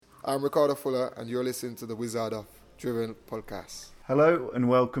I'm Ricardo Fuller, and you're listening to the Wizard of Drivel podcast. Hello, and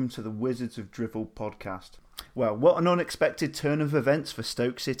welcome to the Wizards of Drivel podcast. Well, what an unexpected turn of events for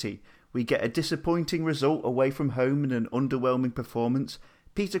Stoke City. We get a disappointing result away from home and an underwhelming performance.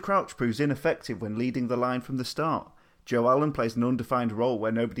 Peter Crouch proves ineffective when leading the line from the start. Joe Allen plays an undefined role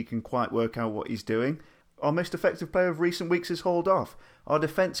where nobody can quite work out what he's doing. Our most effective player of recent weeks is hauled off. Our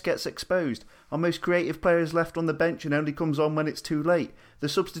defence gets exposed. Our most creative player is left on the bench and only comes on when it's too late. The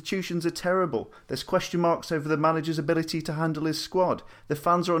substitutions are terrible. There's question marks over the manager's ability to handle his squad. The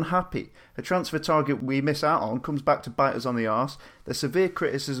fans are unhappy. A transfer target we miss out on comes back to bite us on the arse. There's severe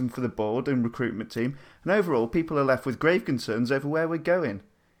criticism for the board and recruitment team. And overall, people are left with grave concerns over where we're going.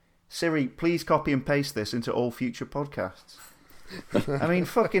 Siri, please copy and paste this into all future podcasts. I mean,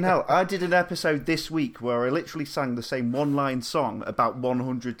 fucking hell, I did an episode this week where I literally sang the same one-line song about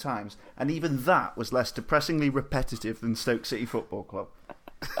 100 times, and even that was less depressingly repetitive than Stoke City Football Club.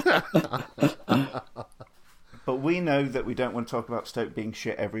 But we know that we don't want to talk about Stoke being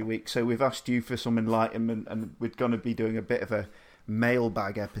shit every week, so we've asked you for some enlightenment, and we're going to be doing a bit of a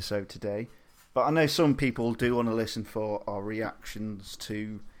mailbag episode today. But I know some people do want to listen for our reactions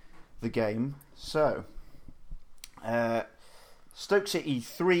to the game. So, Stoke City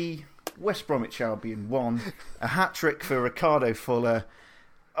 3, West Bromwich Albion 1, a hat-trick for Ricardo Fuller.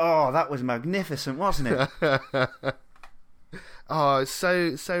 Oh, that was magnificent, wasn't it? Oh, it's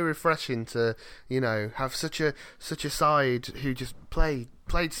so refreshing to, have such a side who just played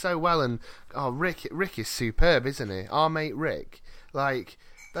so well. And Rick is superb, isn't he? Our mate Rick. Like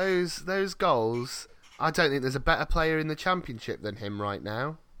those goals, I don't think there's a better player in the Championship than him right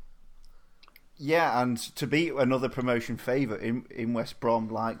now. Yeah, and to be another promotion favourite in West Brom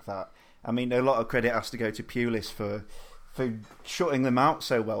like that, I mean, a lot of credit has to go to Pulis for shutting them out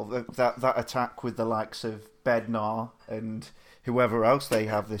so well. That attack with the likes of Bednar and whoever else they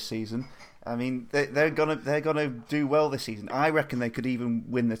have this season. I mean, they're gonna do well this season. I reckon they could even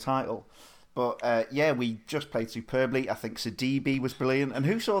win the title. But we just played superbly. I think Sidibe was brilliant, and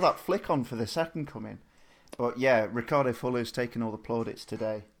who saw that flick on for the second coming? But yeah, Ricardo Fuller's taken all the plaudits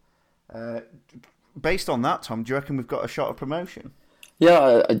today. Based on that, Tom, do you reckon we've got a shot of promotion?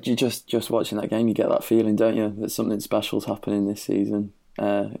 Yeah, you just watching that game, you get that feeling, don't you? That something special's happening this season.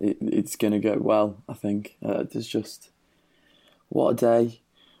 It's going to go well, I think. There's just what a day,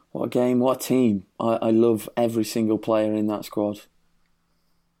 what a game, what a team. I love every single player in that squad.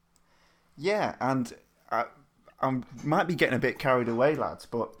 Yeah, and I might be getting a bit carried away, lads,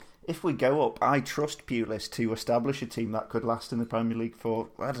 but if we go up, I trust Pulis to establish a team that could last in the Premier League for,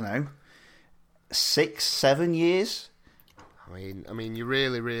 I don't know, 6-7 years. I mean, you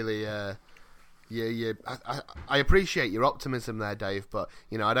really, I appreciate your optimism there, Dave. But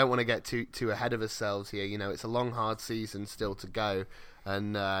I don't want to get too ahead of ourselves here. It's a long, hard season still to go,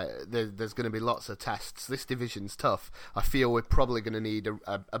 and there's going to be lots of tests. This division's tough. I feel we're probably going to need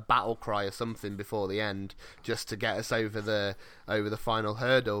a battle cry or something before the end just to get us over the final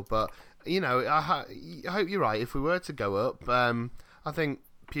hurdle. But I hope you're right. If we were to go up, I think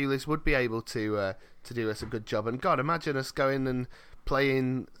Pulis would be able to do us a good job. And God, imagine us going and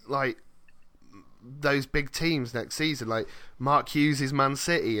playing like those big teams next season, like Mark Hughes' Man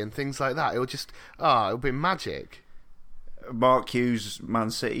City and things like that. It'll be magic. Mark Hughes'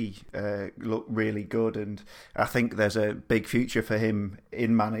 Man City look really good, and I think there's a big future for him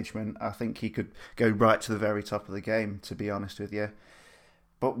in management. I think he could go right to the very top of the game, to be honest with you.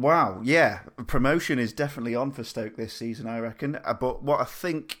 But wow, yeah, promotion is definitely on for Stoke this season, I reckon. But what I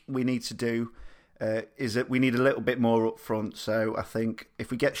think we need to do is that we need a little bit more up front. So I think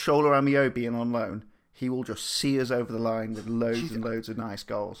if we get Shola Amiobi in on loan, he will just see us over the line with loads and loads of nice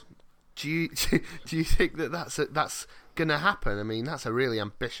goals. Do you think that's going to happen? I mean, that's a really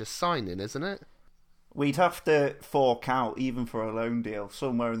ambitious signing, isn't it? We'd have to fork out, even for a loan deal,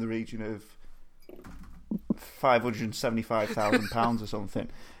 somewhere in the region of £575,000 or something.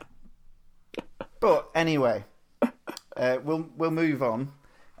 But anyway, we'll move on.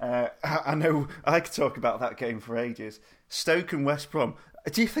 I know I could talk about that game for ages. Stoke and West Brom.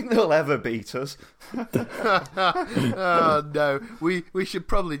 Do you think they'll ever beat us? Oh no, we should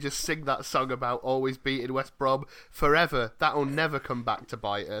probably just sing that song about always beating West Brom forever. That'll never come back to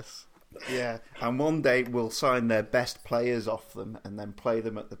bite us. Yeah, and one day we'll sign their best players off them and then play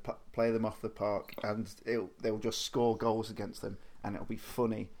them off the park, and they'll just score goals against them, and it'll be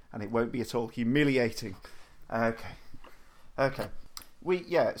funny, and it won't be at all humiliating. Okay.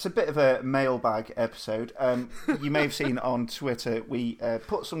 It's a bit of a mailbag episode. You may have seen on Twitter we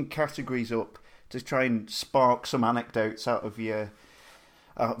put some categories up to try and spark some anecdotes out of your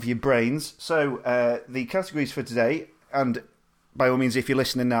brains. So the categories for today, and by all means, if you're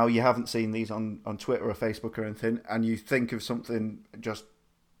listening now, you haven't seen these on Twitter or Facebook or anything, and you think of something just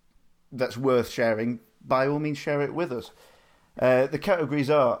that's worth sharing, by all means, share it with us. The categories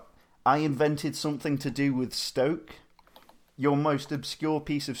are: I invented something to do with Stoke, your most obscure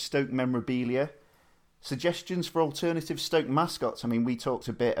piece of Stoke memorabilia, suggestions for alternative Stoke mascots. I mean, we talked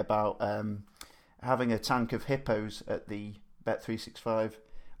a bit about having a tank of hippos at the Bet365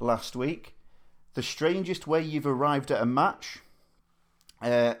 last week, the strangest way you've arrived at a match,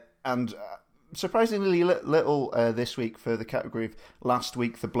 and surprisingly little this week for the category of last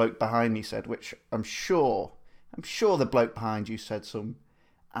week the bloke behind me said, which I'm sure the bloke behind you said some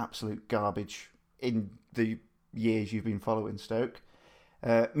absolute garbage in the years you've been following Stoke.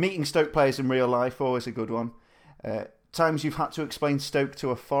 Meeting Stoke players in real life, always a good one. Times you've had to explain Stoke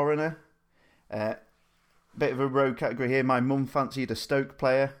to a foreigner. Bit of a rogue category here. My mum fancied a Stoke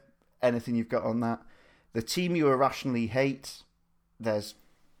player. Anything you've got on that. The team you irrationally hate. There's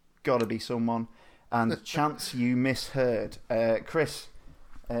got to be someone. And chance you misheard. Chris,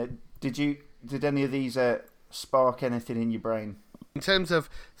 did any of these spark anything in your brain? In terms of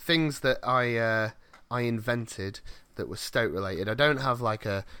things that I invented that was Stoke related, I don't have like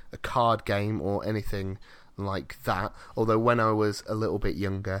a card game or anything like that. Although when I was a little bit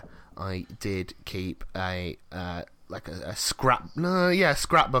younger, I did keep a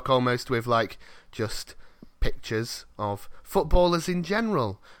scrapbook almost with like just pictures of footballers in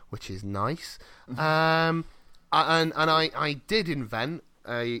general, which is nice. And I did invent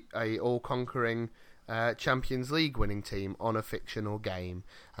a all-conquering Champions League winning team on a fictional game,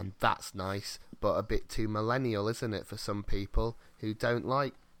 and that's nice, but a bit too millennial, isn't it, for some people who don't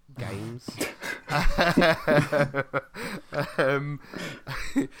like games?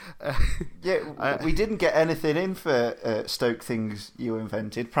 We didn't get anything in for Stoke things you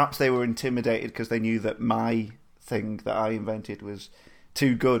invented. Perhaps they were intimidated because they knew that my thing that I invented was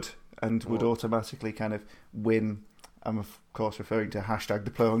too good and would automatically kind of win. I'm of course referring to hashtag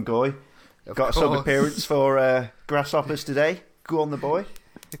the Plo and Goy. Got a sub appearance for Grasshoppers today. Go on the boy.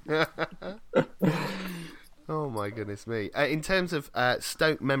 Oh my goodness me. In terms of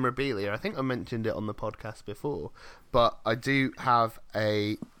Stoke memorabilia, I think I mentioned it on the podcast before, but I do have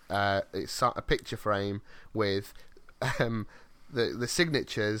a picture frame with the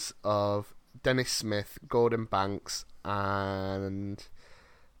signatures of Dennis Smith, Gordon Banks, and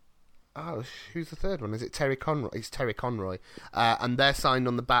who's the third one? Is it Terry Conroy? It's Terry Conroy. And they're signed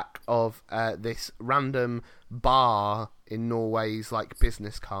on the back of this random bar in Norway's like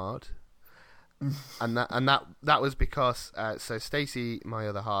business card. And that was because so Stacey, my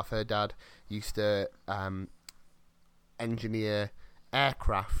other half, her dad used to engineer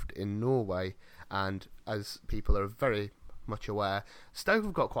aircraft in Norway, and as people are very much aware, Stoke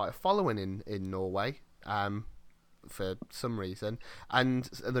have got quite a following in Norway for some reason, and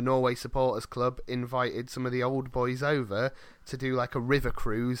the Norway Supporters Club invited some of the old boys over to do like a river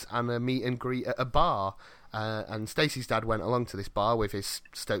cruise and a meet and greet at a bar. And Stacey's dad went along to this bar with his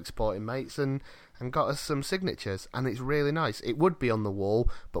Stoke supporting mates and got us some signatures, and it's really nice. It would be on the wall,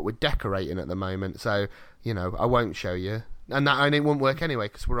 but we're decorating at the moment, so I won't show you. And it won't work anyway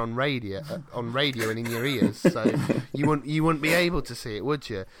because we're on radio and in your ears, so you wouldn't be able to see it, would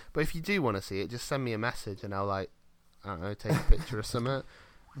you? But if you do want to see it, just send me a message and I'll I don't know, take a picture or something.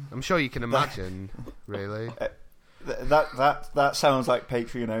 I'm sure you can imagine, really. That sounds like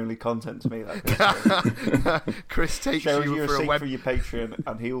Patreon only content to me. Like Chris takes shows you a for a for your Patreon,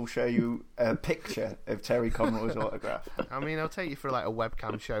 and he will show you a picture of Terry Conroy's autograph. I mean, I'll take you for like a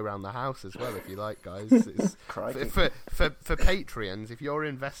webcam show around the house as well if you like, guys. It's, for Patreons, if you're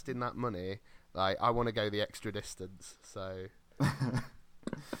investing that money, like I want to go the extra distance. So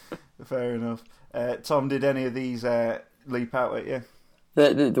fair enough. Tom, did any of these leap out at you?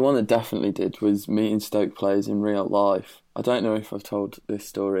 The one that definitely did was meeting Stoke players in real life. I don't know if I've told this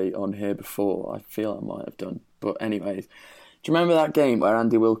story on here before. I feel I might have done. But anyways, do you remember that game where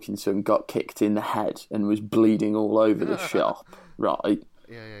Andy Wilkinson got kicked in the head and was bleeding all over the shop? Right?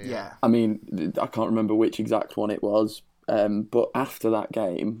 Yeah. I mean, I can't remember which exact one it was. But after that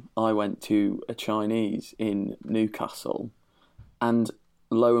game, I went to a Chinese in Newcastle, and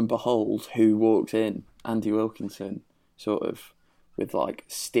lo and behold, who walked in? Andy Wilkinson, sort of with like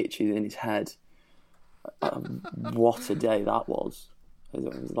stitches in his head. What a day that was! It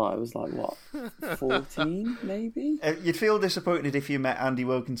was like what, 14 maybe? You'd feel disappointed if you met Andy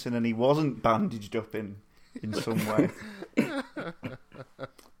Wilkinson and he wasn't bandaged up in some way.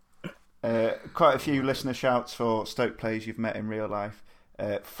 Quite a few listener shouts for Stoke players you've met in real life.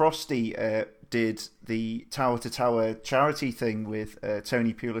 Frosty did the Tower to Tower charity thing with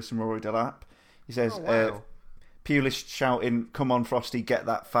Tony Pulis and Rory Delap. He says, oh, wow. Pulis shouting, "Come on, Frosty, get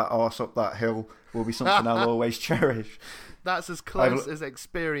that fat arse up that hill," will be something I'll always cherish. That's as close as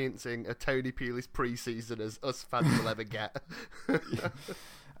experiencing a Tony Pulis pre-season as us fans will ever get.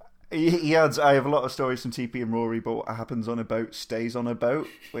 He adds, "I have a lot of stories from TP and Rory, but what happens on a boat stays on a boat,"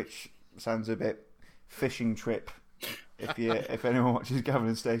 which sounds a bit fishing trip if anyone watches Gavin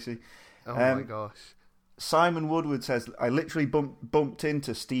and Stacey. Oh my gosh. Simon Woodward says, "I literally bumped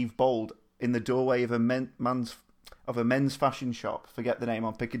into Steve Bold in the doorway of a men's fashion shop, forget the name,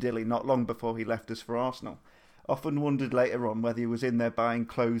 on Piccadilly, not long before he left us for Arsenal. Often wondered later on whether he was in there buying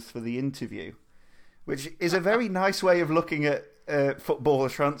clothes for the interview," which is a very nice way of looking at footballer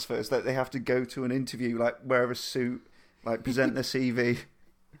transfers, that they have to go to an interview, like wear a suit, like present their CV.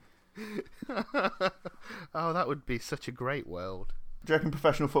 Oh, that would be such a great world. Do you reckon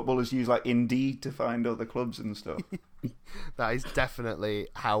professional footballers use like Indeed to find other clubs and stuff? That is definitely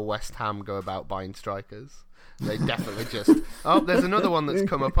how West Ham go about buying strikers. They definitely just, oh, there's another one that's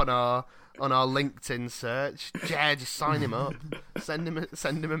come up on our LinkedIn search. Yeah, just sign him up. Send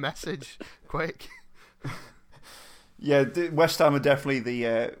him a message quick. Yeah, West Ham are definitely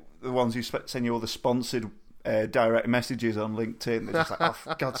the ones who send you all the sponsored direct messages on LinkedIn. They're just like, oh,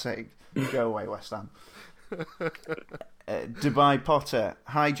 for God's sake, go away, West Ham. Dubai Potter,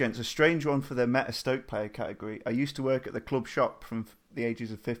 "Hi gents, a strange one for the Meta Stoke player category. I used to work at the club shop from the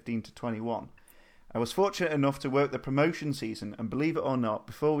ages of 15 to 21. I was fortunate enough to work the promotion season, and believe it or not,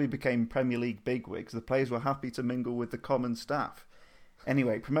 before we became Premier League bigwigs, the players were happy to mingle with the common staff.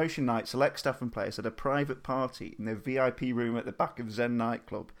 Anyway, promotion night, select staff and players had a private party in the VIP room at the back of Zen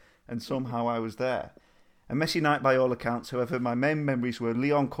nightclub, and somehow I was there. A messy night by all accounts, however, my main memories were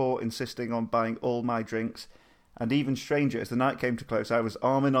Leon Court insisting on buying all my drinks, and even stranger, as the night came to close, I was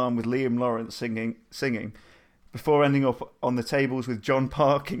arm in arm with Liam Lawrence singing, before ending up on the tables with John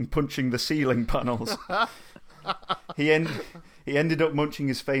Parking punching the ceiling panels. He ended up munching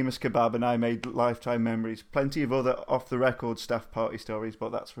his famous kebab, and I made lifetime memories. Plenty of other off-the-record staff party stories,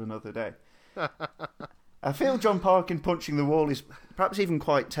 but that's for another day." I feel John Parkin punching the wall is perhaps even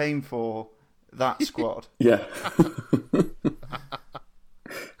quite tame for that squad. Yeah.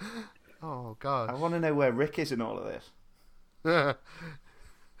 Oh, God. I want to know where Rick is in all of this.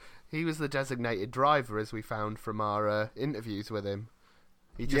 He was the designated driver, as we found from our interviews with him.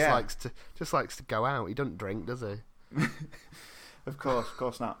 He just likes to go out. He doesn't drink, does he? Of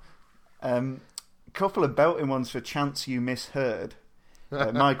course not. Couple of belting ones for chants you misheard.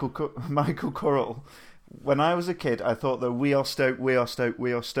 Michael Currell. "When I was a kid, I thought the 'We are Stoke, we are Stoke,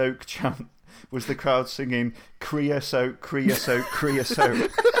 we are Stoke' chant was the crowd singing 'Creosote, Creosote,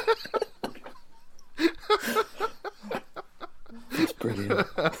 Creosote.'" That's brilliant.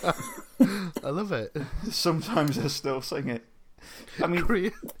 I love it. Sometimes I still sing it. I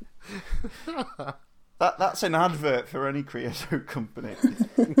mean, that's an advert for any creosote company.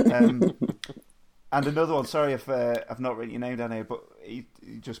 And another one, sorry if I've not written your name down here, but he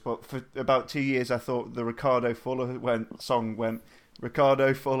just put, for about 2 years I thought the Ricardo Fuller song went,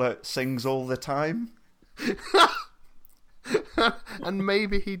 "Ricardo Fuller sings all the time." And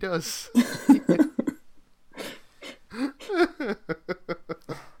maybe he does.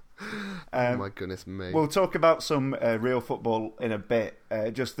 Oh my goodness me. We'll talk about some real football in a bit.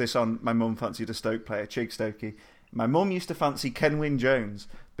 Just this on my mum fancied a Stoke player, Chig Stokey. "My mum used to fancy Kenwyne Jones.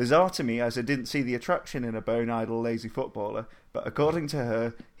 Bizarre to me as I didn't see the attraction in a bone-idle lazy footballer, but according to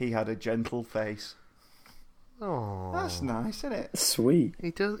her, he had a gentle face." Oh, that's nice, isn't it? Sweet.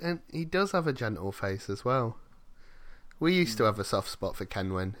 He does, and he does have a gentle face as well. We used to have a soft spot for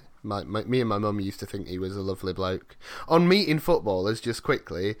Kenwyne. Me and my mum used to think he was a lovely bloke. On meeting footballers, just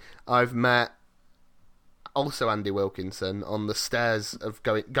quickly, I've met also Andy Wilkinson on the stairs of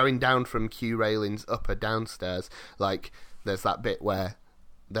going down from queue railings up or downstairs. Like, there's that bit where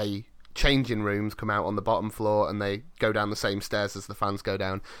they changing rooms come out on the bottom floor and they go down the same stairs as the fans go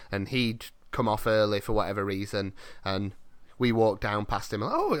down, and he'd come off early for whatever reason, and we walked down past him,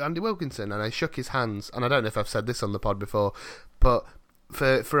 like, "Oh, Andy Wilkinson," and I shook his hands. And I don't know if I've said this on the pod before, but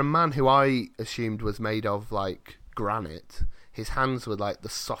for a man who I assumed was made of like granite, his hands were like the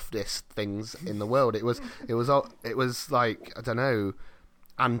softest things in the world. It was like, I don't know,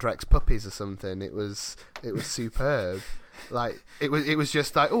 Andrex puppies or something. It was superb. Like it was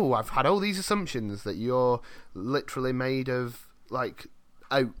just like, oh, I've had all these assumptions that you're literally made of like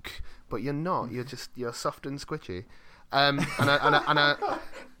oak, but you're not. You're soft and squishy. And I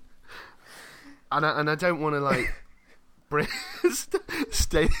don't want to like bring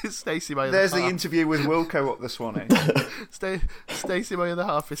Stacey, my other There's half. the interview with Wilco up the Swanee. Stacey, my other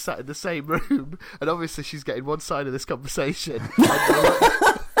half, is sat in the same room, and obviously she's getting one side of this conversation.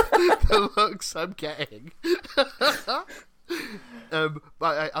 the looks I'm getting. But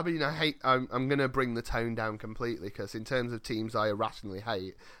I mean, I'm going to bring the tone down completely, because in terms of teams I irrationally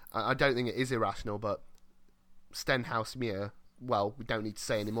hate, I don't think it is irrational, but Stenhousemuir, well, we don't need to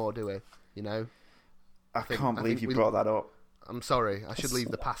say any more, do we? You know? I can't believe you brought that up. I'm sorry. I should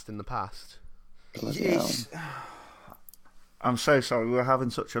leave the past in the past. Yes. I'm so sorry. We were having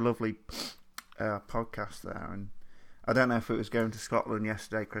such a lovely podcast there, and I don't know if it was going to Scotland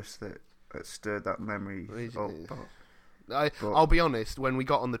yesterday, Chris, that stirred that memory up. I'll be honest, when we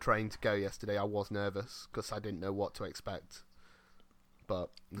got on the train to go yesterday, I was nervous because I didn't know what to expect. But,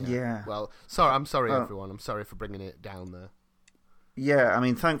 yeah. Well, I'm sorry, everyone. I'm sorry for bringing it down there. Yeah, I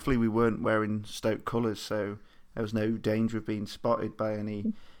mean, thankfully we weren't wearing Stoke colours, so there was no danger of being spotted by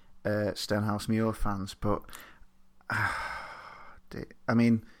any Stenhousemuir fans. But, I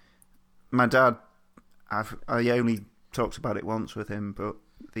mean, my dad, I only talked about it once with him, but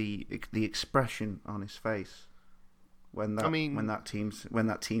the expression on his face when that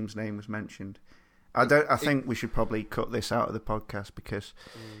team's name was mentioned, I think we should probably cut this out of the podcast because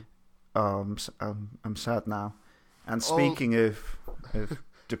I'm sad now. And speaking of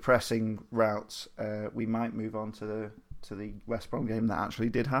depressing routes, we might move on to the West Brom game that actually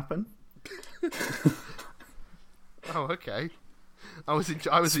did happen. Oh, okay. I was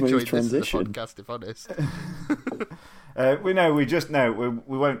enjoying this as a podcast, if honest.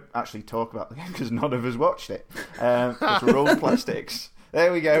 We won't actually talk about the game because none of us watched it. Because we're all plastics.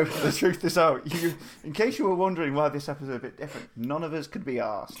 There we go. The truth is out. In case you were wondering why this episode is a bit different, none of us could be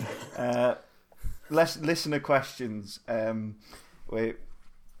arsed. Listener questions.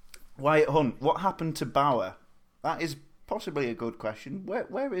 Wyatt Hunt, what happened to Bauer? That is possibly a good question.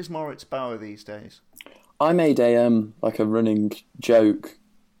 Where is Moritz Bauer these days? I made a running joke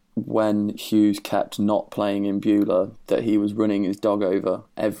when Hughes kept not playing in Beulah that he was running his dog over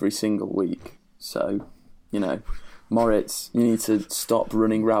every single week. So, Moritz, you need to stop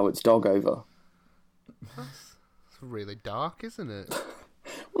running Rowett's dog over. That's really dark, isn't it?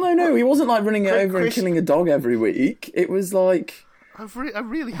 Well, no, he wasn't like running it over and killing a dog every week. It was like... I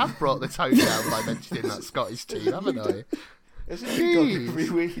really have brought the tone down by mentioning that Scottish team, haven't I? Isn't it dog every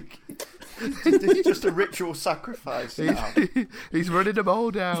week? It's just a ritual sacrifice now. He's running them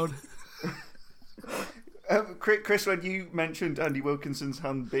all down. Chris, when you mentioned Andy Wilkinson's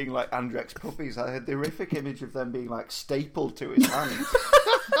hand being like Andrex puppies, I had the horrific image of them being like stapled to his hands.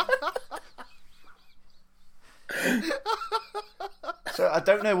 So I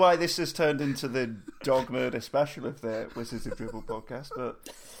don't know why this has turned into the dog murder special of the Wizards of Dribble podcast, but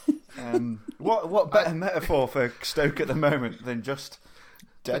what better metaphor for Stoke at the moment than just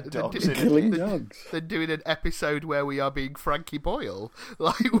dead dogs killing dogs? They're doing an episode where we are being Frankie Boyle.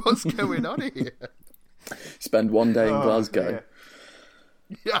 Like, what's going on here? Spend one day in Glasgow.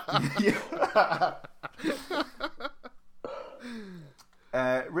 Yeah.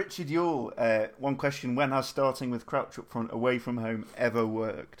 Richard Yule, one question: when has starting with Crouch up front away from home ever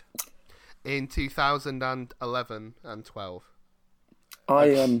worked? In 2011 and 12.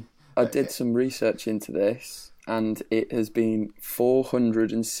 I did some research into this, and it has been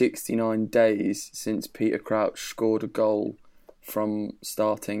 469 days since Peter Crouch scored a goal from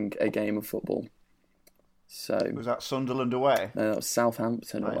starting a game of football. So was that Sunderland away? No, that was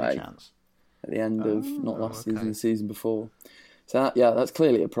Southampton away at the end of not last season, the season before. So that's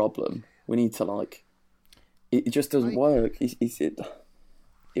clearly a problem. We need to it just doesn't work. It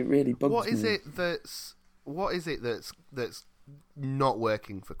really bugs me. What is it that's not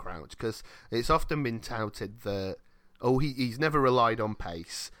working for Crouch? Because it's often been touted that he's never relied on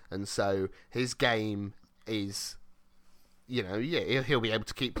pace, and so his game is, he'll be able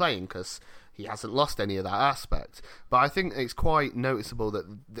to keep playing because he hasn't lost any of that aspect. But I think it's quite noticeable that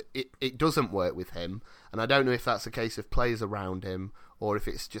it doesn't work with him, and I don't know if that's a case of players around him or if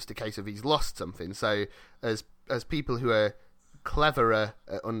it's just a case of he's lost something. So as people who are cleverer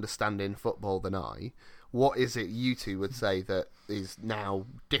at understanding football than I, what is it you two would say that is now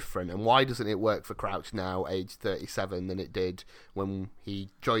different, and why doesn't it work for Crouch now, age 37, than it did when he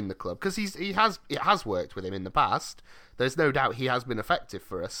joined the club? Because it has worked with him in the past. There's no doubt he has been effective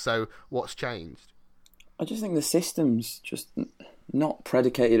for us. So what's changed? I just think the system's just not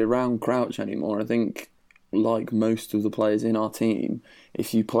predicated around Crouch anymore. I think, like most of the players in our team,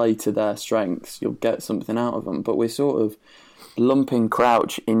 if you play to their strengths, you'll get something out of them. But we're sort of lumping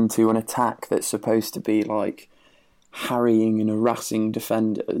Crouch into an attack that's supposed to be like harrying and harassing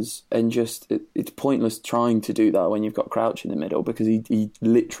defenders, and just it's pointless trying to do that when you've got Crouch in the middle, because he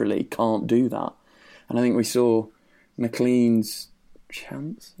literally can't do that. And I think we saw McLean's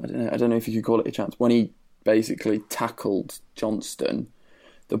chance. I don't know if you could call it a chance, when he basically tackled Johnston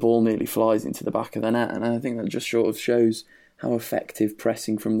the ball nearly flies into the back of the net. And I think that just sort of shows how effective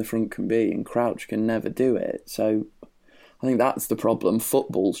pressing from the front can be, and Crouch can never do it. So I think that's the problem.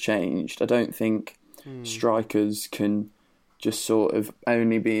 Football's changed. I don't think strikers can just sort of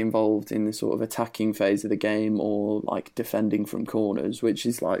only be involved in the sort of attacking phase of the game or like defending from corners, which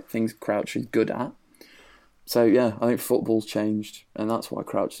is like things Crouch is good at. So yeah, I think football's changed, and that's why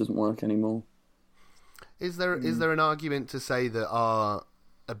Crouch doesn't work anymore. Is there an argument to say that our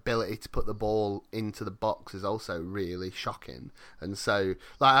ability to put the ball into the box is also really shocking? And so,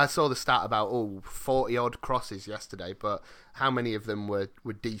 like, I saw the stat about 40 odd crosses yesterday, but how many of them were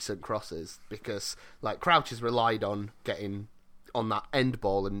decent crosses? Because like Crouch has relied on getting on that end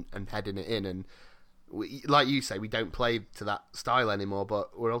ball and heading it in, and we, like you say, we don't play to that style anymore,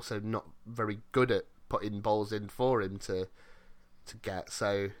 but we're also not very good at putting balls in for him to get.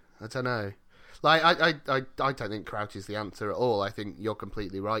 So I don't know. Like I don't think Crouch is the answer at all. I think you're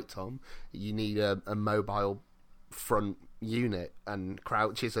completely right, Tom. You need a mobile front unit, and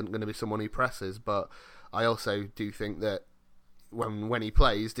Crouch isn't going to be someone who presses. But I also do think that when he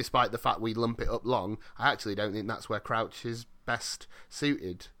plays, despite the fact we lump it up long, I actually don't think that's where Crouch is best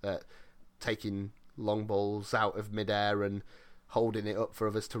suited at taking long balls out of midair and holding it up for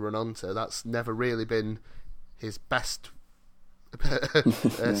others to run onto. That's never really been his best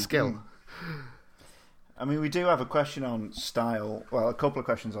skill. I mean, we do have a question on style. Well, a couple of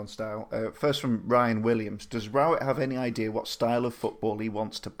questions on style. First from Ryan Williams. Does Rowett have any idea what style of football he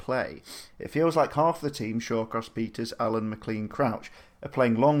wants to play? It feels like half the team, Shawcross, Peters, Allen, McLean, Crouch, are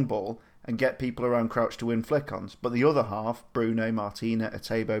playing long ball and get people around Crouch to win flick-ons. But the other half, Bruno, Martina,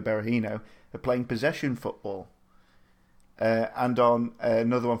 Atebo, Berahino, are playing possession football. And on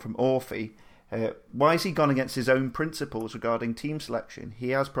another one from Orphy. Why has he gone against his own principles regarding team selection? He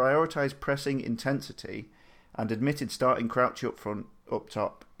has prioritised pressing intensity and admitted starting Crouchy up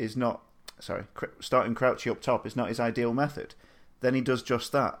top is not his ideal method. Then he does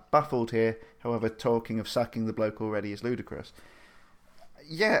just that. Baffled here, however, talking of sacking the bloke already is ludicrous.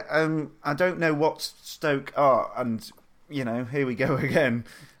 Yeah, I don't know what Stoke are, and here we go again.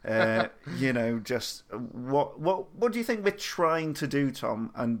 Just what do you think we're trying to do,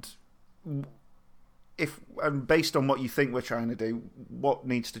 Tom? And based on what you think we're trying to do, what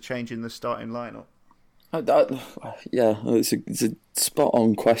needs to change in the starting lineup? It's a spot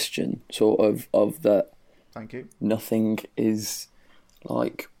on question, sort of that. Thank you. Nothing is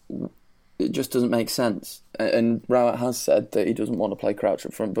like, it just doesn't make sense. And Rowett has said that he doesn't want to play Crouch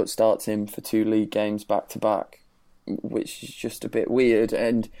up front, but starts him for 2 league games back to back, which is just a bit weird.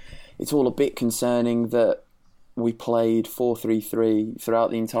 And it's all a bit concerning that we played 4-3-3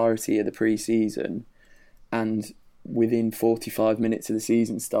 throughout the entirety of the pre-season, and within 45 minutes of the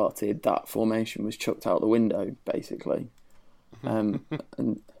season started, that formation was chucked out the window, basically. And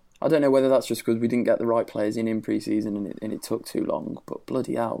I don't know whether that's just because we didn't get the right players in pre-season and it took too long, but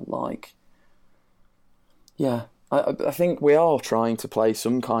bloody hell, I think we are trying to play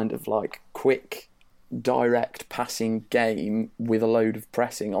some kind of quick, direct passing game with a load of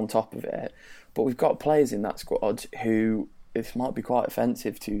pressing on top of it. But we've got players in that squad who, this might be quite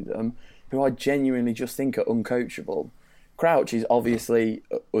offensive to them, who I genuinely just think are uncoachable. Crouch is obviously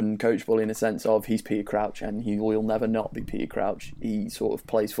uncoachable in a sense of he's Peter Crouch and he will never not be Peter Crouch. He sort of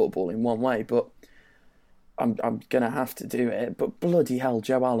plays football in one way, but I'm going to have to do it. But bloody hell,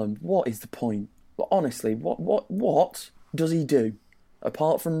 Joe Allen, what is the point? But honestly, what does he do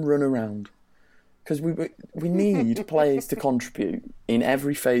apart from run around? Because we need players to contribute in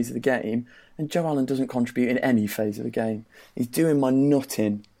every phase of the game, and Joe Allen doesn't contribute in any phase of the game. He's doing my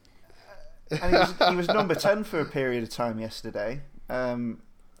nutting. And he was number 10 for a period of time yesterday,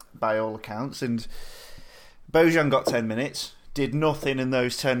 by all accounts, and Bojan got 10 minutes, did nothing in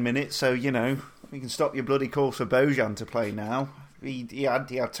those 10 minutes, so, we can stop your bloody calls for Bojan to play now. He had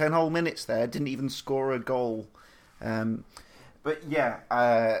 10 whole minutes there, didn't even score a goal. But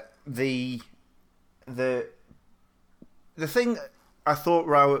yeah, the thing I thought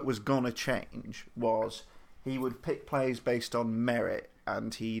Rowett was going to change was he would pick players based on merit,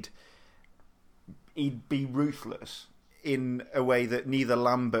 and he'd be ruthless in a way that neither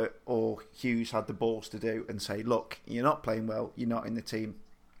Lambert or Hughes had the balls to do, and say, look, you're not playing well, you're not in the team.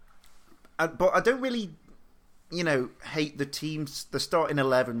 But I don't really, hate the starting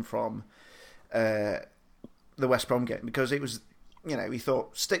 11 from the West Brom game, because it was, he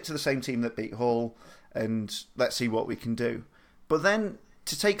thought, stick to the same team that beat Hull and let's see what we can do. But then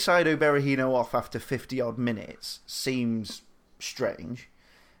to take Saido Berahino off after 50-odd minutes seems strange.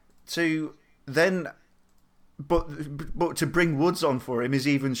 But to bring Woods on for him is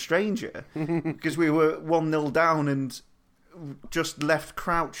even stranger, because we were 1-0 down and just left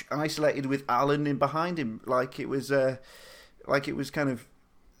Crouch isolated with Allen in behind him, like it was kind of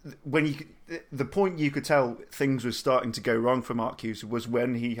the point you could tell things were starting to go wrong for Mark Hughes was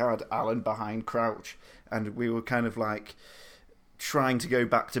when he had Allen behind Crouch, and we were kind of like trying to go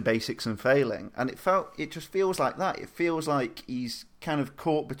back to basics and failing. And it just feels like that. It feels like he's kind of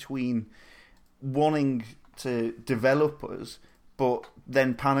caught between wanting to develop us, but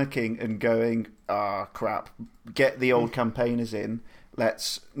then panicking and going, crap, get the old campaigners in.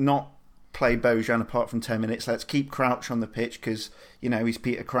 Let's not play Bojan apart from 10 minutes. Let's keep Crouch on the pitch because, he's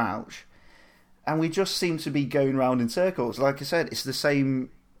Peter Crouch. And we just seem to be going round in circles. Like I said, it's the same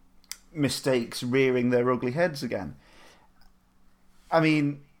mistakes rearing their ugly heads again. I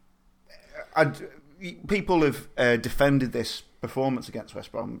mean, people have defended this performance against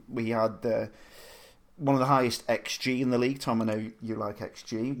West Brom. We had one of the highest XG in the league. Tom, I know you like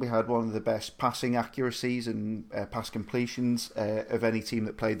XG. We had one of the best passing accuracies and pass completions of any team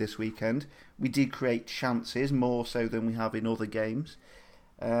that played this weekend. We did create chances, more so than we have in other games.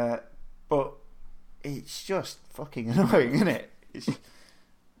 But it's just fucking annoying, isn't it?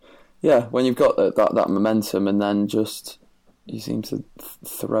 Yeah, when you've got that momentum and then just you seem to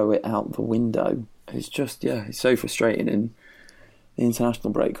throw it out the window. It's just, it's so frustrating, and the international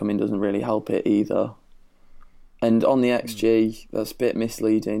break coming doesn't really help it either. And on the XG, that's a bit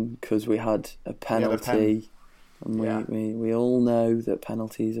misleading because we had a penalty, and we all know that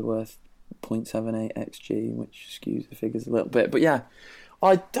penalties are worth 0.78 XG, which skews the figures a little bit. But yeah,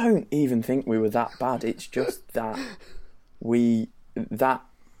 I don't even think we were that bad. It's just that that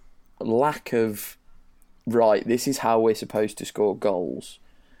lack of, right, this is how we're supposed to score goals.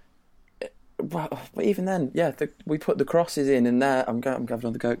 Well, but even then, we put the crosses in, and there, I'm having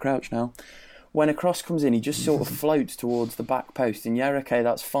another go at Crouch now. When a cross comes in, he just sort of floats towards the back post. And okay,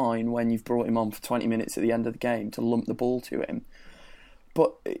 that's fine when you've brought him on for 20 minutes at the end of the game to lump the ball to him.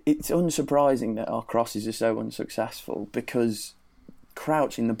 But it's unsurprising that our crosses are so unsuccessful because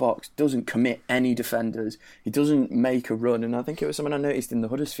Crouch in the box doesn't commit any defenders. He doesn't make a run. And I think it was something I noticed in the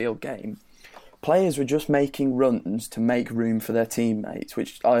Huddersfield game. Players were just making runs to make room for their teammates,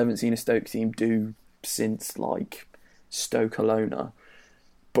 which I haven't seen a Stoke team do since, Stoke Alona.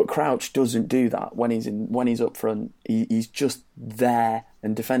 But Crouch doesn't do that when he's up front. He's just there,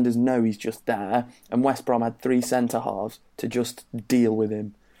 and defenders know he's just there. And West Brom had 3 centre halves to just deal with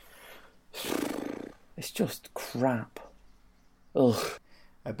him. It's just crap. Ugh.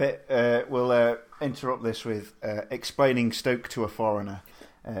 A bit. We'll interrupt this with explaining Stoke to a foreigner.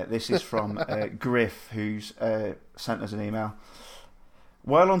 This is from Griff, who's sent us an email.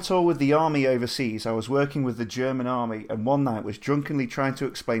 While on tour with the army overseas, I was working with the German army, and one night was drunkenly trying to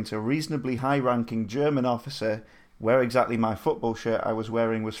explain to a reasonably high-ranking German officer where exactly my football shirt I was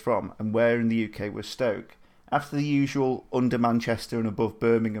wearing was from, and where in the UK was Stoke. After the usual under Manchester and above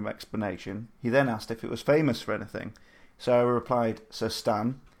Birmingham explanation, he then asked if it was famous for anything. So I replied, Sir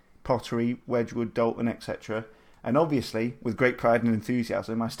Stan, Pottery, Wedgwood, Dalton, etc., and obviously, with great pride and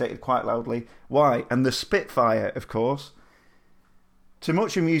enthusiasm, I stated quite loudly, why, and the Spitfire, of course. To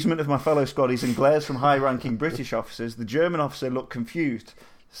much amusement of my fellow Scotties and glares from high-ranking British officers, the German officer looked confused.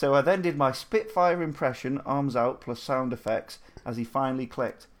 So I then did my Spitfire impression, arms out, plus sound effects, as he finally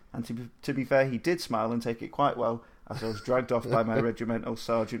clicked. And to be fair, he did smile and take it quite well, as I was dragged off by my regimental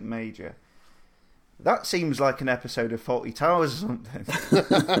sergeant major. That seems like an episode of Fawlty Towers or something.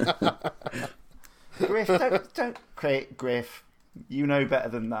 Griff, don't create Griff. You know better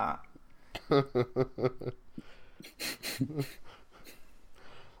than that.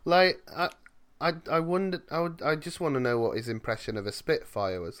 I wondered. I just want to know what his impression of a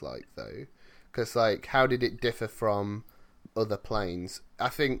Spitfire was like, though, because how did it differ from other planes? I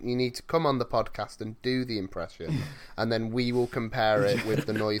think you need to come on the podcast and do the impression, and then we will compare it with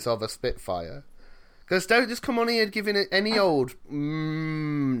the noise of a Spitfire. Because don't just come on here giving it any old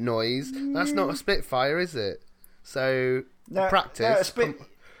noise. That's not a Spitfire, is it? So practice. No,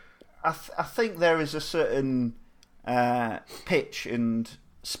 I think there is a certain pitch and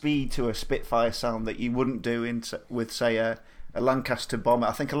speed to a Spitfire sound that you wouldn't do with, say, a Lancaster bomber.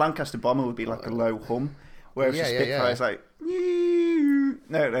 I think a Lancaster bomber would be like a low hum, whereas a Spitfire is like.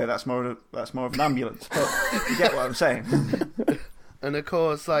 No, that's more of an ambulance. But you get what I'm saying. And of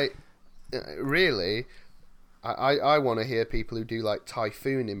course, really, I want to hear people who do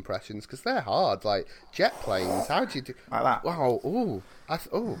typhoon impressions because they're hard. Like jet planes, how do you do like that? Wow, I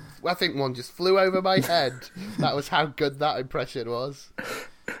think one just flew over my head. That was how good that impression was.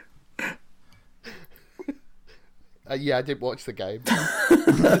 Yeah, I did watch the game.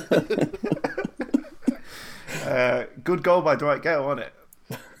 Good goal by Dwight Gale, wasn't it?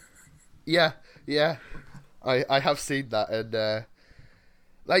 Yeah. I have seen that, and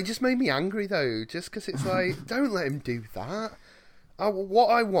it just made me angry though, just because it's like, don't let him do that. What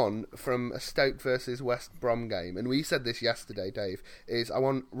I want from a Stoke versus West Brom game, and we said this yesterday, Dave, is I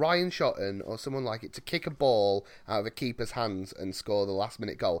want Ryan Shotton or someone like it to kick a ball out of a keeper's hands and score the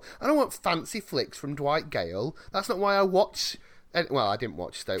last-minute goal. I don't want fancy flicks from Dwight Gale. That's not why I watch... Well, I didn't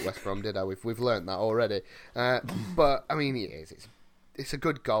watch Stoke West Brom, did I? We've learnt that already. But, I mean, it is. It's a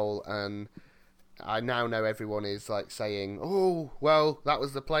good goal, and I now know everyone is like saying, oh, well, that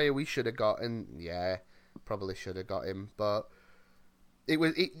was the player we should have got, and yeah, probably should have got him, but...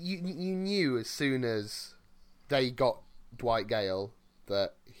 You knew as soon as they got Dwight Gale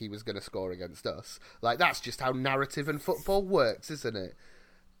that he was going to score against us. Like, that's just how narrative and football works, isn't it?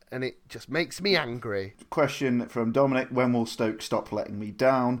 And it just makes me angry. Question from Dominic, when will Stoke stop letting me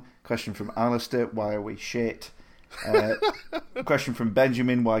down? Question from Alistair, why are we shit? Question from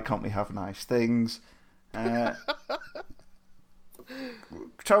Benjamin, why can't we have nice things?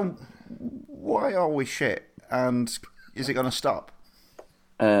 Tom, why are we shit? And is it going to stop?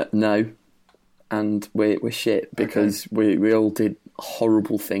 No, and we're shit because we all did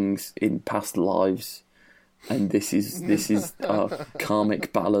horrible things in past lives, and this is our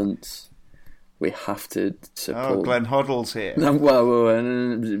karmic balance. We have to support. Oh, Glenn Hoddle's here.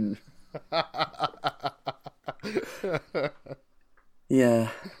 Yeah,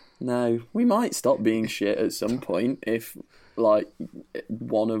 no, we might stop being shit at some point if, like,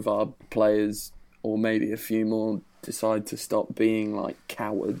 one of our players or maybe a few more decide to stop being like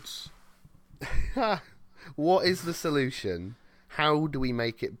cowards. What is the solution? How do we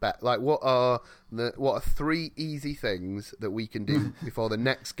make it better? Like, what are 3 easy things that we can do before the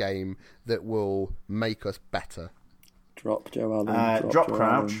next game that will make us better? Drop Joe Allen. Drop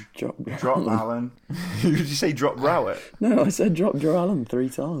Crouch. Drop Allen. Did you say drop Rowett? No, I said drop Joe Allen 3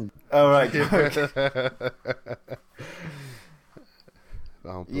 times. Oh, right.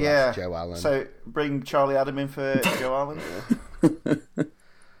 Oh, bless Joe Allen. So bring Charlie Adam in for Joe Allen.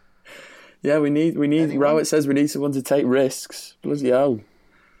 Yeah, we need. Rowett says we need someone to take risks. Bloody hell!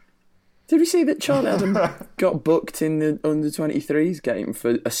 Did we see that Charlie Adam got booked in the under-23s game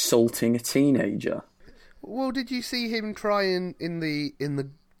for assaulting a teenager? Well, did you see him trying in the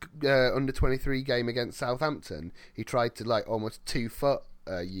under-23 game against Southampton? He tried to almost 2-foot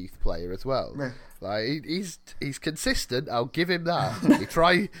a youth player as well. Yeah. Like, he's consistent. I'll give him that.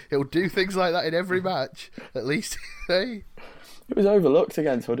 He'll do things like that in every match. At least, hey. It was overlooked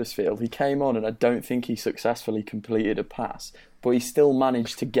against Huddersfield. He came on, and I don't think he successfully completed a pass, but he still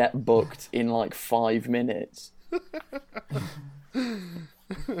managed to get booked in 5 minutes.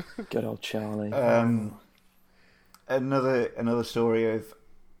 Good old Charlie. Another story of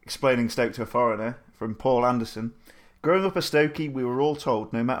explaining Stoke to a foreigner from Paul Anderson. Growing up a Stokey, we were all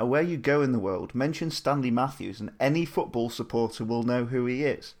told, no matter where you go in the world, mention Stanley Matthews and any football supporter will know who he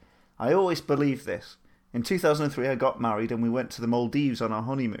is. I always believed this. In 2003 I got married and we went to the Maldives on our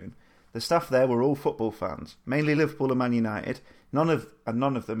honeymoon. The staff there were all football fans, mainly Liverpool and Man United. None of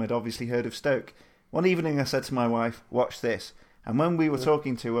them had obviously heard of Stoke. One evening I said to my wife, watch this. And when we were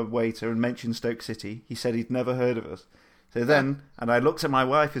talking to a waiter and mentioned Stoke City, he said he'd never heard of us. So then, and I looked at my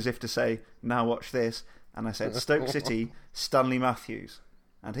wife as if to say, now watch this. And I said, Stoke City, Stanley Matthews.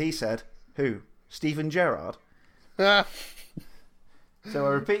 And he said, who? Steven Gerrard? So I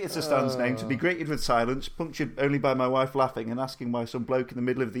repeated Sir Stan's name to be greeted with silence, punctured only by my wife laughing and asking why some bloke in the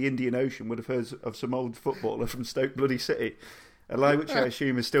middle of the Indian Ocean would have heard of some old footballer from Stoke bloody City. A lie which I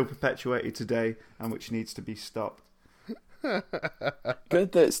assume is still perpetuated today and which needs to be stopped.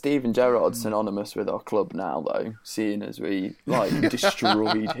 Good that Steven Gerrard's synonymous with our club now, though, seeing as we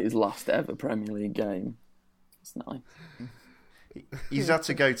destroyed his last ever Premier League game. It's nice. He's had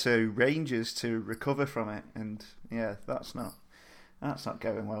to go to Rangers to recover from it, and yeah, that's not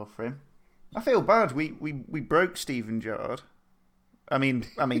going well for him. I feel bad. We broke Steven Gerrard. I mean,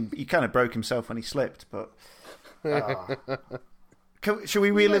 he kind of broke himself when he slipped, but. Should we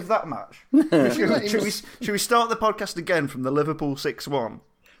relive that match? Should we start the podcast again from the Liverpool 6-1?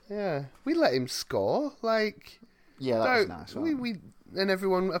 Yeah, we let him score. Yeah, that was nice. We and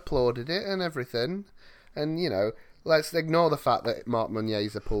everyone applauded it and everything. And let's ignore the fact that Mark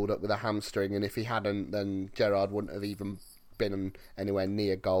Muniesa pulled up with a hamstring, and if he hadn't, then Gerrard wouldn't have even been anywhere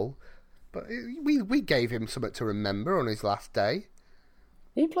near goal. But we gave him something to remember on his last day.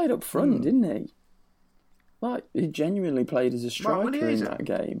 He played up front, didn't he? He genuinely played as a striker in that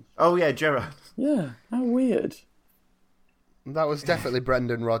game. Oh, yeah, Gerrard. Yeah, how weird. That was definitely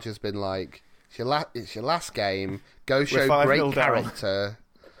Brendan Rodgers been like, it's your last game, go show great character.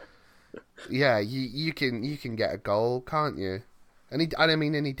 Yeah, you can get a goal, can't you? And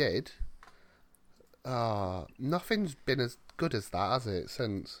he did. Nothing's been as good as that, has it?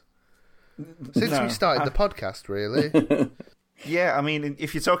 Since we started the podcast, really. Yeah, I mean,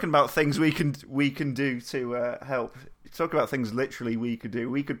 if you're talking about things we can do to help, talk about things literally we could do.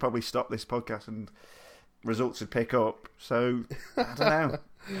 We could probably stop this podcast and results would pick up. So I don't know.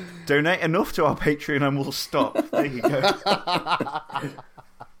 Donate enough to our Patreon and we'll stop. There you go.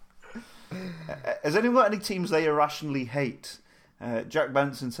 Has anyone got any teams they irrationally hate? Jack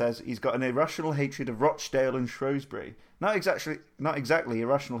Benson says he's got an irrational hatred of Rochdale and Shrewsbury. Not exactly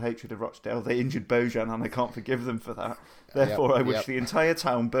irrational hatred of Rochdale. They injured Bojan and I can't forgive them for that. Therefore, I wish the entire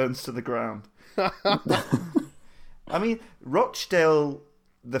town burns to the ground. I mean, Rochdale,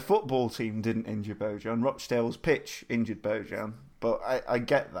 the football team, didn't injure Bojan. Rochdale's pitch injured Bojan. But I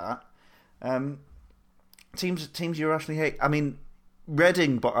get that. Teams you irrationally hate. I mean,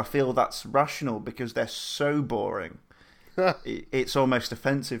 Reading, but I feel that's rational because they're so boring. It's almost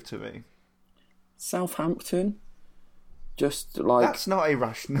offensive to me. Southampton, just like that's not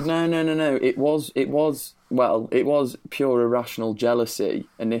irrational. No. It was pure irrational jealousy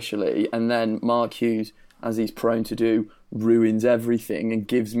initially, and then Mark Hughes, as he's prone to do, ruins everything and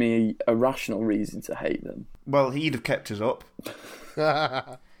gives me a rational reason to hate them. Well, he'd have kept us up.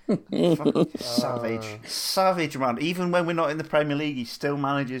 Savage man. Even when we're not in the Premier League, he still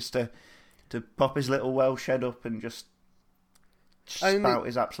manages to pop his little Welsh head up and just spout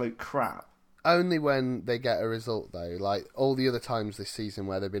his absolute crap. Only when they get a result, though. Like all the other times this season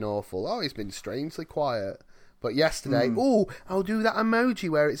where they've been awful. He's been strangely quiet. But yesterday, I'll do that emoji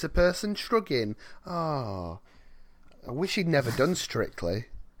where it's a person shrugging. I wish he'd never done Strictly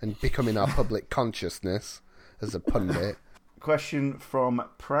and becoming our public consciousness as a pundit. Question from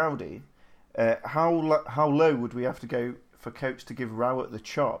Proudy. How low would we have to go for coach to give Rowett the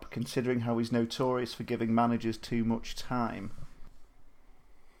chop, considering how he's notorious for giving managers too much time?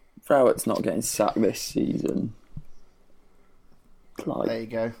 Rowett's not getting sacked this season. There you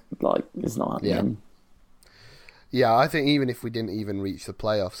go. It's not happening. Yeah, I think even if we didn't even reach the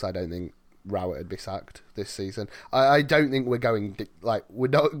playoffs, I don't think Rowett would be sacked this season. I don't think we're going we're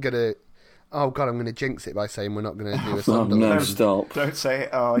not going to. Oh God, I'm going to jinx it by saying we're not going to do a Sunderland. No, stop! Don't say it.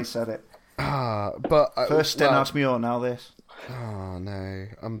 Oh, he said it. But first Stenhousemuir, now this. Oh no,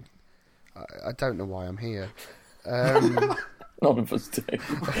 I don't know why I'm here. None of us do.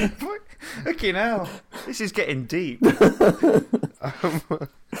 Okay, now this is getting deep.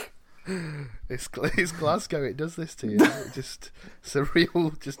 It's Glasgow. It does this to you. Just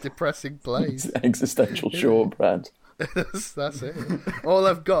surreal, just depressing place. It's existential shortbread. That's it. All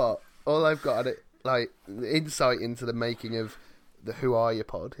I've got, insight into the making of the Who Are You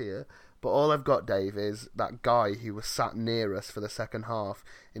pod here. But all I've got, Dave, is that guy who was sat near us for the second half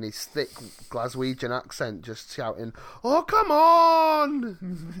in his thick Glaswegian accent just shouting, "Oh, come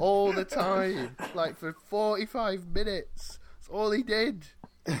on!" all the time. For 45 minutes. That's all he did.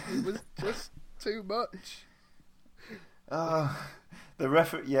 It was just too much. The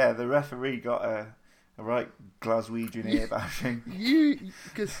referee got a right Glaswegian ear bashing.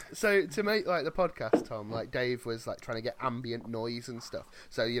 So to make the podcast, Tom, Dave was trying to get ambient noise and stuff.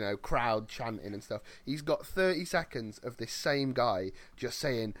 So crowd chanting and stuff. He's got 30 seconds of this same guy just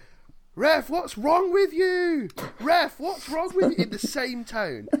saying, "Ref, what's wrong with you? Ref, what's wrong with you?" in the same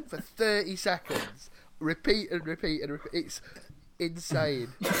tone for 30 seconds. Repeat and repeat and repeat. It's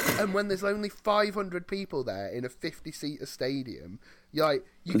insane. And when there's only 500 people there in a 50-seater stadium, you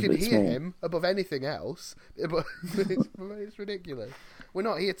can hear him above anything else. But it's ridiculous. We're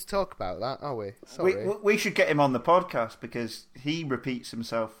not here to talk about that, are we? Sorry. We should get him on the podcast because he repeats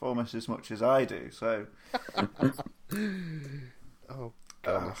himself almost as much as I do. So. Oh,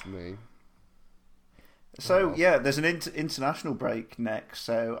 goodness me. So, there's an international break next,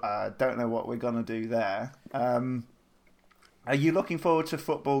 so I don't know what we're going to do there. Are you looking forward to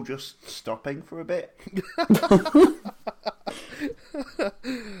football just stopping for a bit?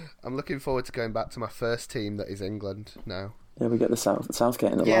 I'm looking forward to going back to my first team that is England now. Yeah, we get the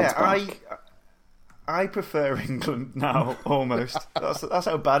Southgate and the lads back. I prefer England now, almost. That's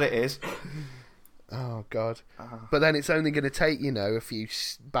how bad it is. Oh, God. But then it's only going to take, a few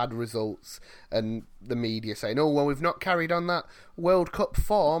bad results and the media saying, "Oh, well, we've not carried on that World Cup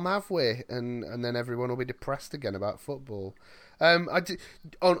form, have we?" And then everyone will be depressed again about football. On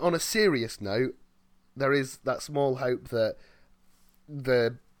a serious note, there is that small hope that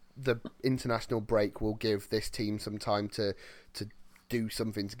the international break will give this team some time to do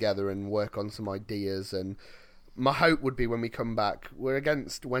something together and work on some ideas. And my hope would be when we come back, we're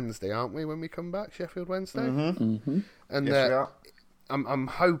against Wednesday, aren't we? When we come back, Sheffield Wednesday, Mm-hmm. and yes, we are. I'm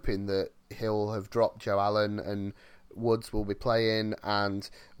hoping that he'll have dropped Joe Allen and Woods will be playing, and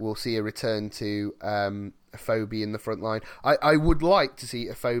we'll see a return to Afobe in the front line. I would like to see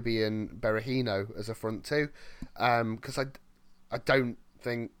Afobe and Berahino as a front two, because I don't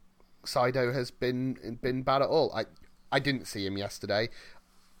think Saido has been bad at all. I didn't see him yesterday,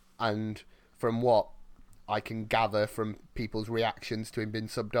 and from what I can gather from people's reactions to him being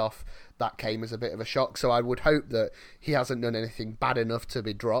subbed off, that came as a bit of a shock. So I would hope that he hasn't done anything bad enough to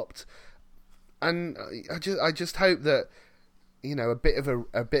be dropped. And I just hope that, you know, a bit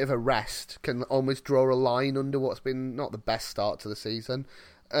of a rest can almost draw a line under what's been not the best start to the season,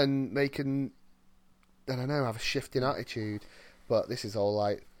 and they can, I don't know, have a shift in attitude. But this is all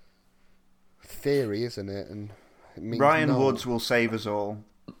like theory, isn't it? And it means Ryan Woods will save us all.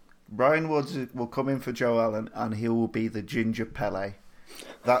 Ryan Woods will come in for Joe Allen, and he will be the ginger Pele.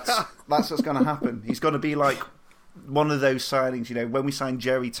 That's what's going to happen. He's going to be like one of those signings, you know, when we signed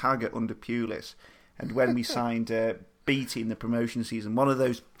Jerry Taggart under Pulis, and when we signed Beattie in the promotion season, one of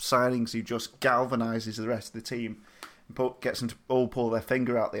those signings who just galvanises the rest of the team and gets them to all pull their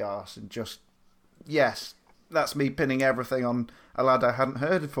finger out the arse and just, yes, that's me pinning everything on a lad I hadn't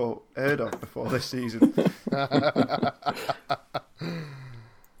heard of before this season.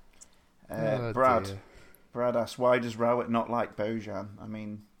 Brad asks, why does Rowett not like Bojan? I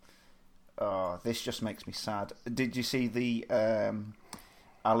mean, this just makes me sad. Did you see the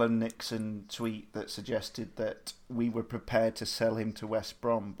Alan Nixon tweet that suggested that we were prepared to sell him to West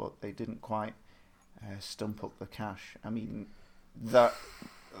Brom, but they didn't quite stump up the cash? I mean, that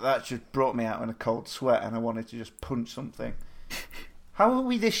just brought me out in a cold sweat, and I wanted to just punch something. How are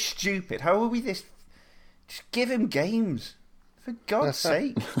we this stupid? How are we this... Just give him games. For God's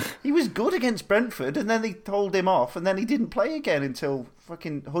sake. He was good against Brentford, and then they told him off, and then he didn't play again until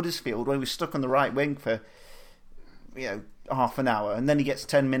fucking Huddersfield, when he was stuck on the right wing for, you know, half an hour, and then he gets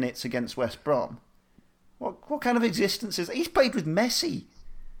 10 minutes against West Brom. What kind of existence is that? He's played with Messi.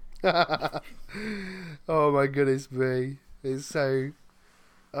 Oh my goodness me. It's so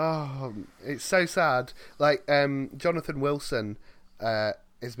sad. Like, Jonathan Wilson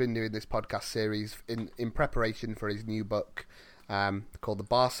has been doing this podcast series in preparation for his new book, called The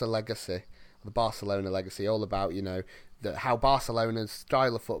Barcelona Legacy, all about, you know, how Barcelona's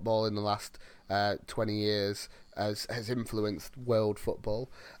style of football in the last 20 years has influenced world football.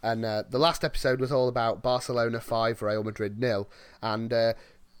 And the last episode was all about Barcelona 5, Real Madrid 0, and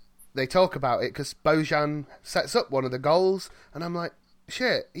they talk about it because Bojan sets up one of the goals, and I'm like,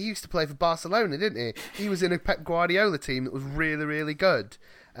 shit, he used to play for Barcelona, didn't he? He was in a Pep Guardiola team that was really, really good.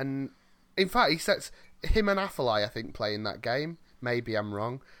 And in fact, he sets him and Afellay, I think, play in that game. Maybe I'm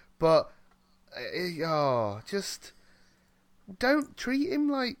wrong. But, just don't treat him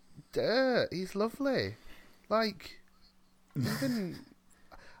like dirt. He's lovely. Like, even...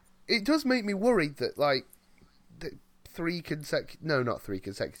 It does make me worried that, like, not three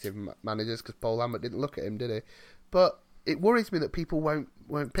consecutive managers, because Paul Lambert didn't look at him, did he? But it worries me that people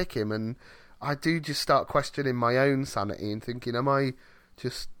won't pick him, and I do just start questioning my own sanity and thinking, am I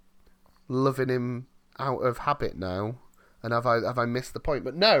just loving him out of habit now? And have I missed the point?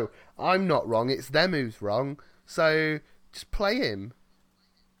 But no, I'm not wrong. It's them who's wrong. So just play him.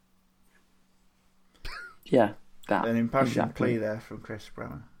 Yeah, an impassioned plea there from Chris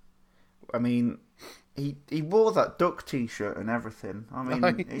Brenner. I mean, he wore that Duck T-shirt and everything. I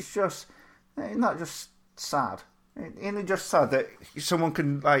mean, it's just not just sad. It's just sad that someone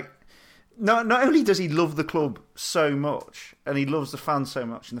can, like, not only does he love the club so much, and he loves the fans so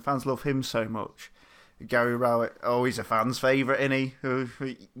much, and the fans love him so much. Gary Rowett, he's a fan's favourite, isn't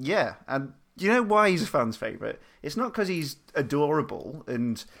he? Yeah, and do you know why he's a fan's favourite? It's not because he's adorable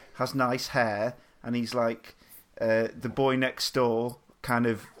and has nice hair, and he's like the boy next door kind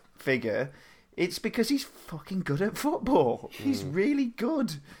of figure. It's because he's fucking good at football. He's really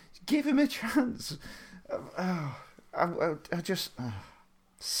good. Give him a chance. I just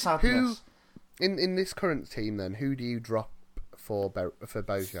sadness. Who in this current team then? Who do you drop for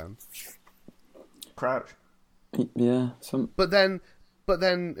Bojan? Crouch. Yeah. But then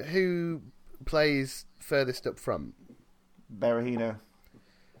who plays furthest up front? Berahino.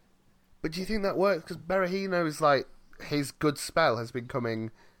 But do you think that works? Because Berahino's, like, his good spell has been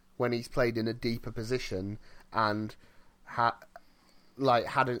coming when he's played in a deeper position and hasn't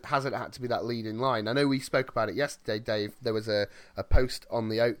had to be that leading line. I know we spoke about it yesterday, Dave. There was a post on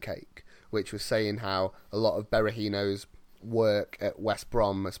the Oatcake which was saying how a lot of Berahino's work at West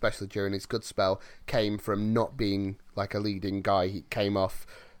Brom, especially during his good spell, came from not being like a leading guy. He came off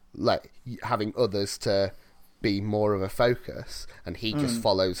like having others to be more of a focus, and he just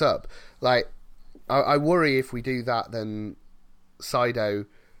follows up. Like, I worry if we do that, then Saido,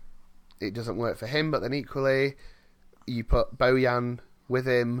 it doesn't work for him. But then equally, you put Bojan with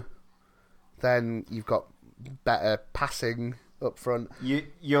him, then you've got better passing up front.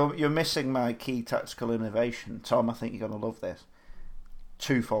 You're missing my key tactical innovation, Tom. I think you're going to love this.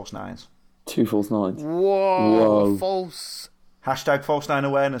 2 false nines. 2 false nines. Whoa. False. Hashtag false nine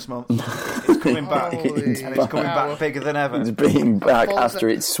awareness month. It's coming back, and it's coming back bigger than ever. It's being back after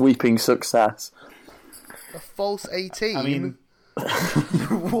its sweeping success. A false 18. I mean,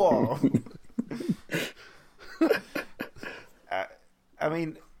 whoa. I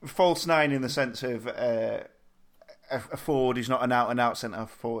mean, false 9 in the sense of a forward who's not an out-and-out centre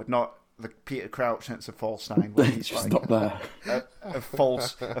forward, not the Peter Crouch sense of false 9. Where It's just not there. A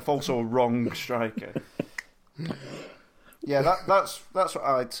false or wrong striker. Yeah, that's what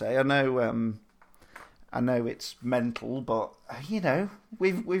I'd say. I know it's mental, but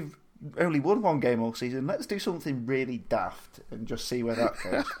we've only won 1 game all season. Let's do something really daft and just see where that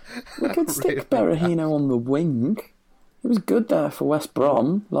goes. We could stick Berahino on the wing. He was good there for West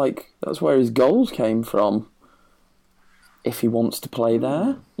Brom. Like, that's where his goals came from. If he wants to play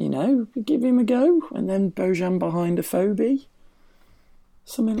there, give him a go. And then Bojan behind a Phobie.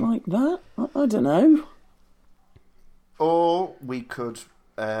 Something like that. I don't know. Or we could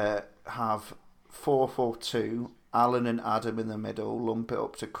have 4-4-2, Alan and Adam in the middle, lump it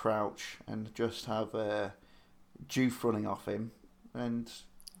up to Crouch, and just have Juve running off him, and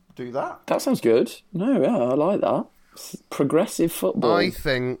do that. That sounds good. No, yeah, I like that. Progressive football. I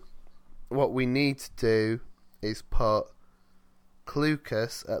think what we need to do is put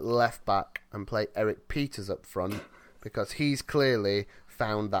Clucas at left back and play Eric Peters up front, because he's clearly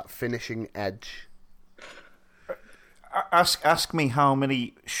found that finishing edge. Ask me how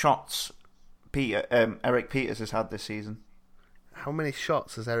many shots Eric Peters has had this season. How many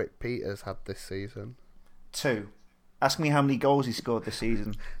shots has Eric Peters had this season? 2. Ask me how many goals he scored this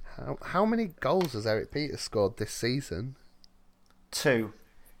season. How many goals has Eric Peters scored this season? 2.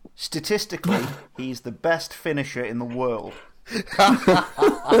 Statistically, he's the best finisher in the world.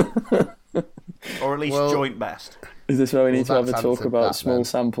 Or at least joint best. Is this where we need to have a talk about small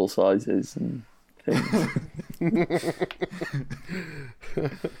sample sizes and things?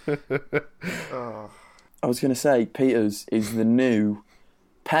 I was going to say, Peters is the new...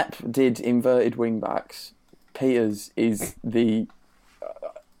 Pep did inverted wing backs. Peters is the...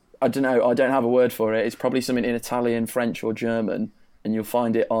 I don't know, I don't have a word for it. It's probably something in Italian, French or German, and you'll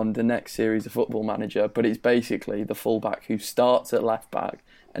find it on the next series of Football Manager, but it's basically the fullback who starts at left back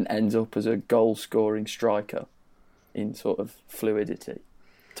and ends up as a goal-scoring striker in sort of fluidity.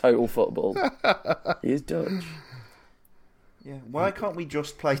 Total football. He is Dutch. Yeah, why can't we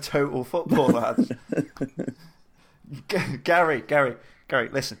just play total football, lads? Gary,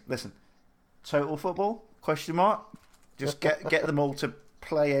 listen. Total football? Question mark? Just get them all to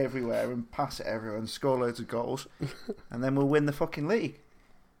play everywhere and pass it everywhere and score loads of goals, and then we'll win the fucking league.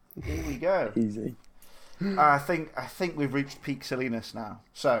 Here we go. Easy. I think we've reached peak silliness now.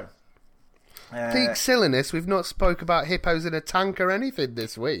 So, peak silliness. We've not spoke about hippos in a tank or anything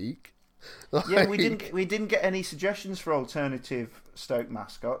this week. Yeah, we didn't get any suggestions for alternative Stoke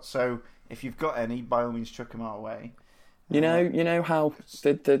mascots. So if you've got any, by all means, chuck them our way. You know how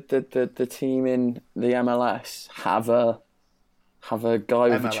the team in the MLS have a guy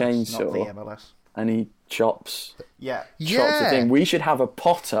with MLS, a chainsaw, not the MLS, and he chops a thing. We should have a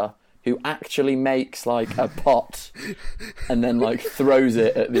potter who actually makes like a pot and then like throws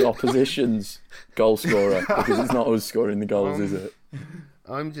it at the opposition's goal scorer, because it's not us scoring the goals, is it?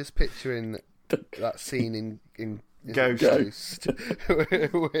 I'm just picturing that scene in Ghost.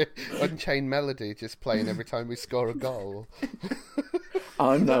 with Unchained Melody just playing every time we score a goal.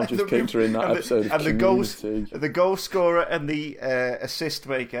 I'm now just picturing that episode of Community. The goal scorer and the assist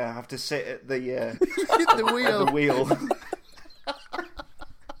maker have to sit at the the wheel. At the wheel.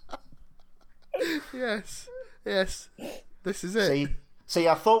 Yes. This is it. See,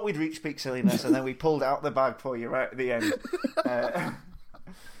 I thought we'd reach peak silliness, and then we pulled out the bag for you right at the end.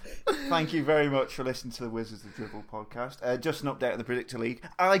 Thank you very much for listening to the Wizards of Dribble podcast. Just an update of the Predictor League.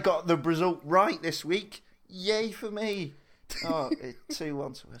 I got the result right this week. Yay for me. Oh,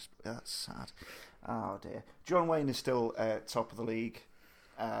 2-1 to us. That's sad. Oh, dear. John Wayne is still top of the league.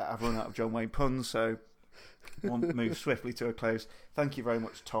 I've run out of John Wayne puns, so we'll move swiftly to a close. Thank you very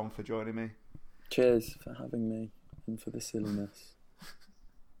much, Tom, for joining me. Cheers for having me and for the silliness.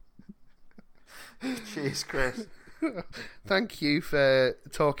 Cheers, Chris. Thank you for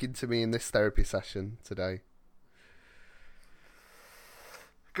talking to me in this therapy session today.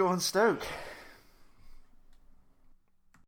 Go on, Stoke.